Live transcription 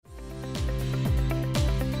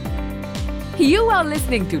You are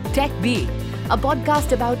listening to TechBee, a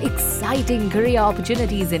podcast about exciting career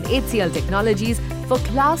opportunities in HCL technologies for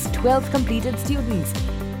Class 12 completed students.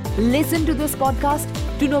 Listen to this podcast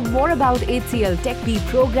to know more about HCL TechBee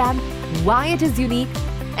Program, why it is unique,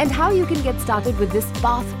 and how you can get started with this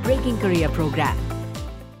path-breaking career program.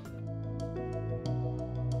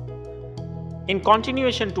 In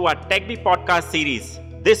continuation to our TechBee podcast series,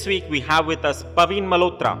 this week we have with us Pervin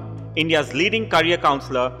Malhotra, India's leading career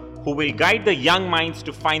counselor, who will guide the young minds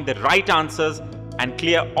to find the right answers and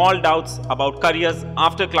clear all doubts about careers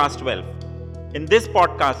after class 12. In this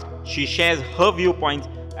podcast, she shares her viewpoints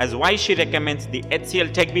as why she recommends the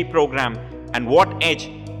HCL TechBee program and what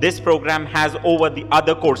edge this program has over the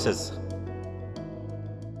other courses.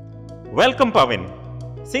 Welcome, Pervin.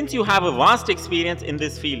 Since you have a vast experience in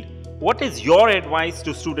this field, what is your advice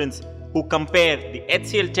to students who compare the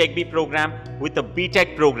HCL TechBee program with the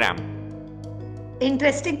BTech program?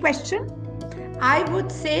 Interesting question. I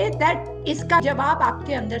would say that इसका जवाब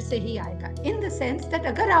आपके अंदर से ही आएगा. In the sense that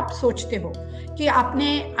अगर आप सोचते हो कि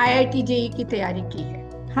आपने IIT JEE की तैयारी की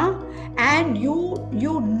है, हाँ, and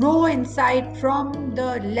you know inside from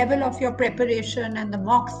the level of your preparation and the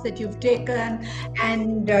mocks that you've taken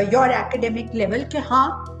and your academic level कि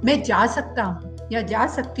हाँ मैं जा सकता हूँ या जा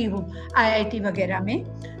सकती हूँ IIT वगैरह में,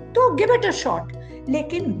 तो give it a shot.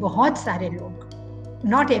 लेकिन बहुत सारे लोग,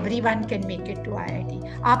 Not everyone can make it to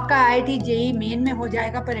IIT. आपका IIT JEE मेन में हो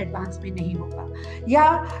जाएगा पर एडवांस में नहीं होगा, या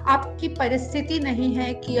आपकी परिस्थिति नहीं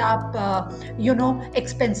है कि आप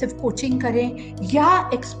एक्सपेंसिव कोचिंग करें या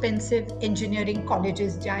एक्सपेंसिव इंजीनियरिंग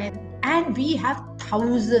कॉलेजेस जाएं. And we have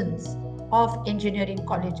thousands of engineering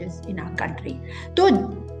colleges in our country. तो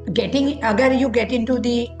अगर you get into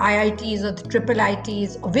the IITs or the triple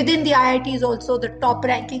IITs, within the IITs also the top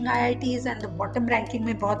ranking IITs and the bottom ranking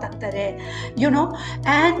में बहुत अंतर है,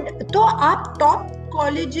 and तो आप top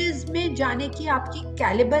colleges में जाने की आपकी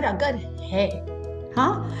caliber अगर है,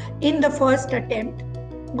 हाँ, in the first attempt,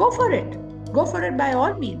 go for it by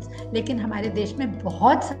all means. लेकिन हमारे देश में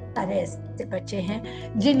बहुत सारे ऐसे बच्चे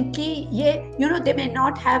हैं जिनकी ये they may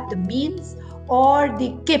not have the means or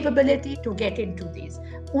the capability to get into these.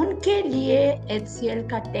 उनके लिए HCL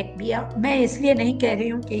का TechBee, मैं इसलिए नहीं कह रही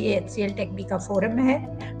हूँ कि ये HCL TechBee का फोरम है.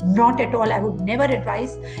 Not at all. I would never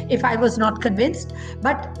advise if I was not convinced.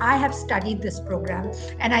 But I have studied this program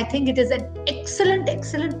and I think it is an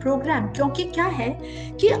excellent program. क्योंकि क्या है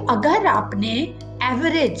कि अगर आपने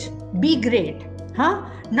average B grade, हाँ,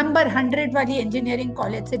 number 100 वाली engineering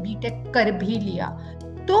college से BTech कर भी लिया,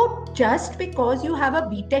 तो just because you have a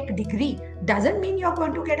BTech degree doesn't mean you're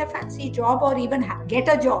going to get a fancy job or even get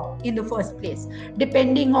a job in the first place,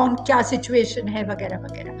 depending on क्या situation है वगैरह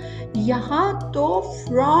वगैरह. यहाँ तो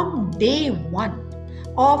from day one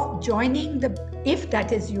of joining if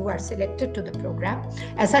that is you are selected to the program,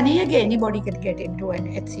 ऐसा नहीं है कि anybody can get into an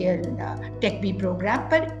HCL TechBee program,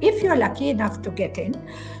 but if you're lucky enough to get in,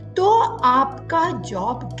 तो आपका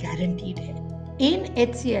job guaranteed है. In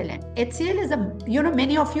HCL, and HCL is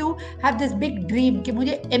many of you have this big dream कि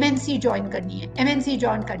मुझे MNC join करनी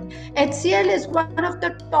है. HCL is one of the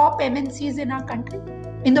top MNCs in our country,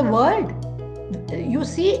 in the world. You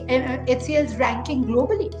see HCL's ranking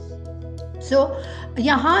globally. So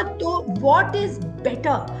यहाँ तो what is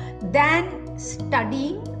better than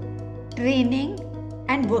studying, training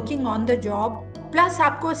and working on the job, plus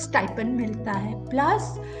आपको stipend मिलता है,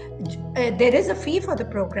 plus there is a fee for the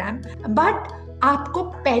program, but आपको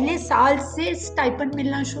पहले साल से stipend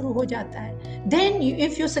मिलना शुरू हो जाता है. Then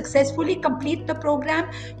if you successfully complete the program,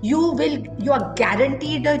 you are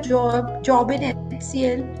guaranteed a job in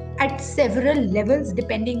HCL at several levels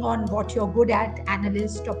depending on what you're good at,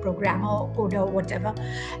 analyst or programmer, coder, whatever.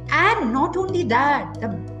 And not only that, the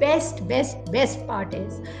best part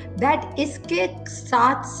is that इसके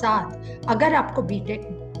साथ साथ अगर आपको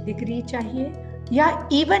BTech degree चाहिए या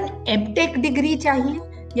even MTech degree चाहिए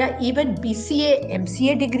या even BCA,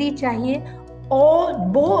 MCA degree चाहिए,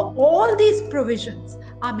 all these provisions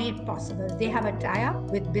are made possible. They have a tie-up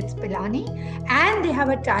with BITS Pilani and they have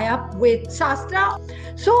a tie-up with Shastra.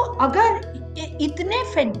 So अगर इतने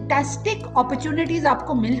fantastic opportunities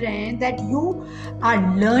आपको मिल रहे हैं that you are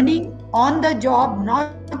learning on the job,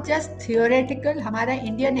 not just theoretical. हमारा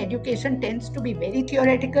Indian education tends to be very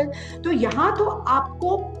theoretical. तो यहाँ तो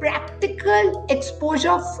आपको practical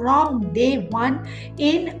exposure from day one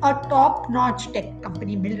in a top-notch tech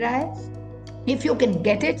company मिल रहा है. If you can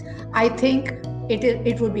get it, I think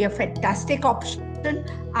it would be a fantastic option.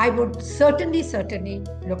 I would certainly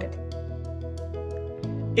look at it.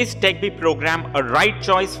 Is TechBee program a right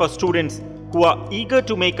choice for students who are eager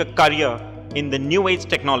to make a career in the new age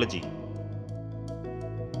technology?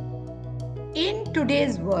 In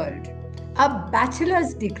today's world, a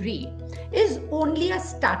bachelor's degree is only a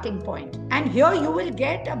starting point, and here you will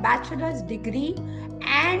get a bachelor's degree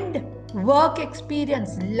and work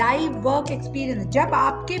experience, live work experience. जब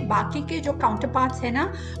आपके बाकी के जो counterparts है ना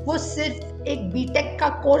वो सिर्फ एक बीटेक का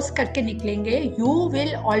कोर्स करके निकलेंगे, you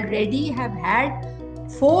will already have had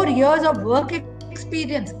 4 years of work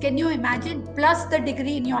experience. Can you imagine? Plus the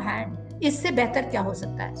degree in your hand. इससे बेहतर क्या हो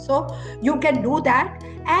सकता है? So you can do that.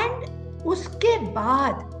 And उसके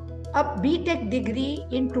बाद अब BTech degree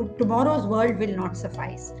in tomorrow's world will not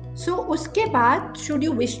suffice. So उसके बाद should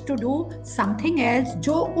you wish to do something else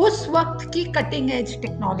जो उस वक्त की cutting edge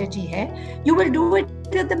technology है, you will do it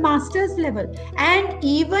at the master's level. And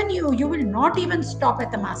even you will not even stop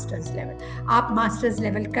at the master's level. आप master's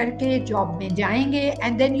level करके job में जाएंगे,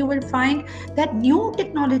 and then you will find that new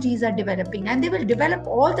technologies are developing, and they will develop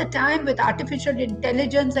all the time with artificial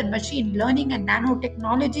intelligence and machine learning and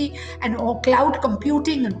nanotechnology and cloud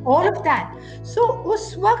computing and all of that. So उस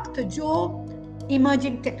वक्त जो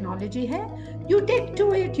emerging technology hai, you take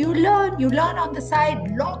to it, you learn on the side.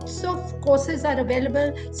 Lots of courses are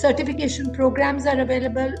available, certification programs are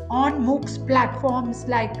available on MOOCs platforms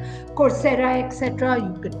like Coursera, etc.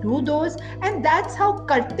 You could do those, and that's how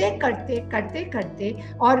करते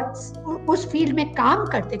और उस field में काम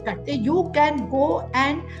करते you can go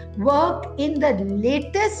and work in the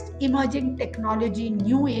latest emerging technology,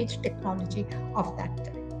 new age technology of that time.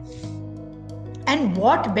 And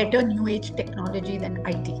what better new age technology than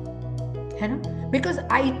IT? है ना? Because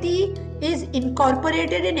IT is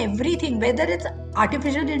incorporated in everything, whether it's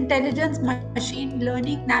artificial intelligence, machine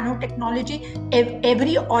learning, nanotechnology,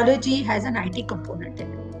 every ology has an IT component in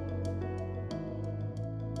it.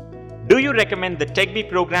 Do you recommend the TechBee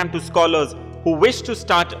program to scholars who wish to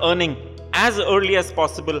start earning as early as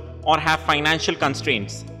possible or have financial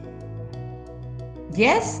constraints?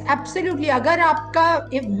 Yes, absolutely. अगर आपका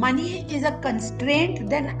if money is a constraint,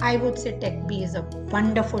 then I would say TechBee is a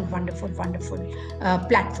wonderful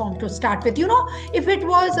platform to start with. You know, if it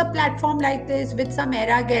was a platform like this with some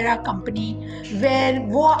era company where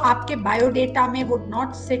वो आपके biodata में would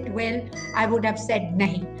not sit well, I would have said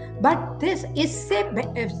नहीं. But this इससे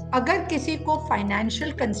अगर किसी को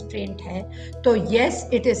financial constraint है तो yes,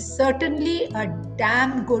 it is certainly a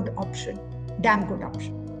damn good option.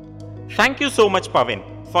 Thank you so much, Pervin,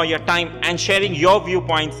 for your time and sharing your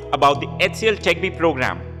viewpoints about the HCL TechBee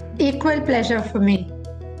program. Equal pleasure for me.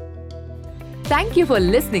 Thank you for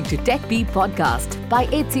listening to TechBee Podcast by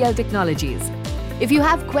HCL Technologies. If you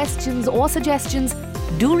have questions or suggestions,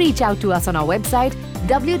 do reach out to us on our website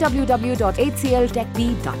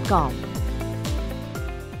www.hcltechbee.com.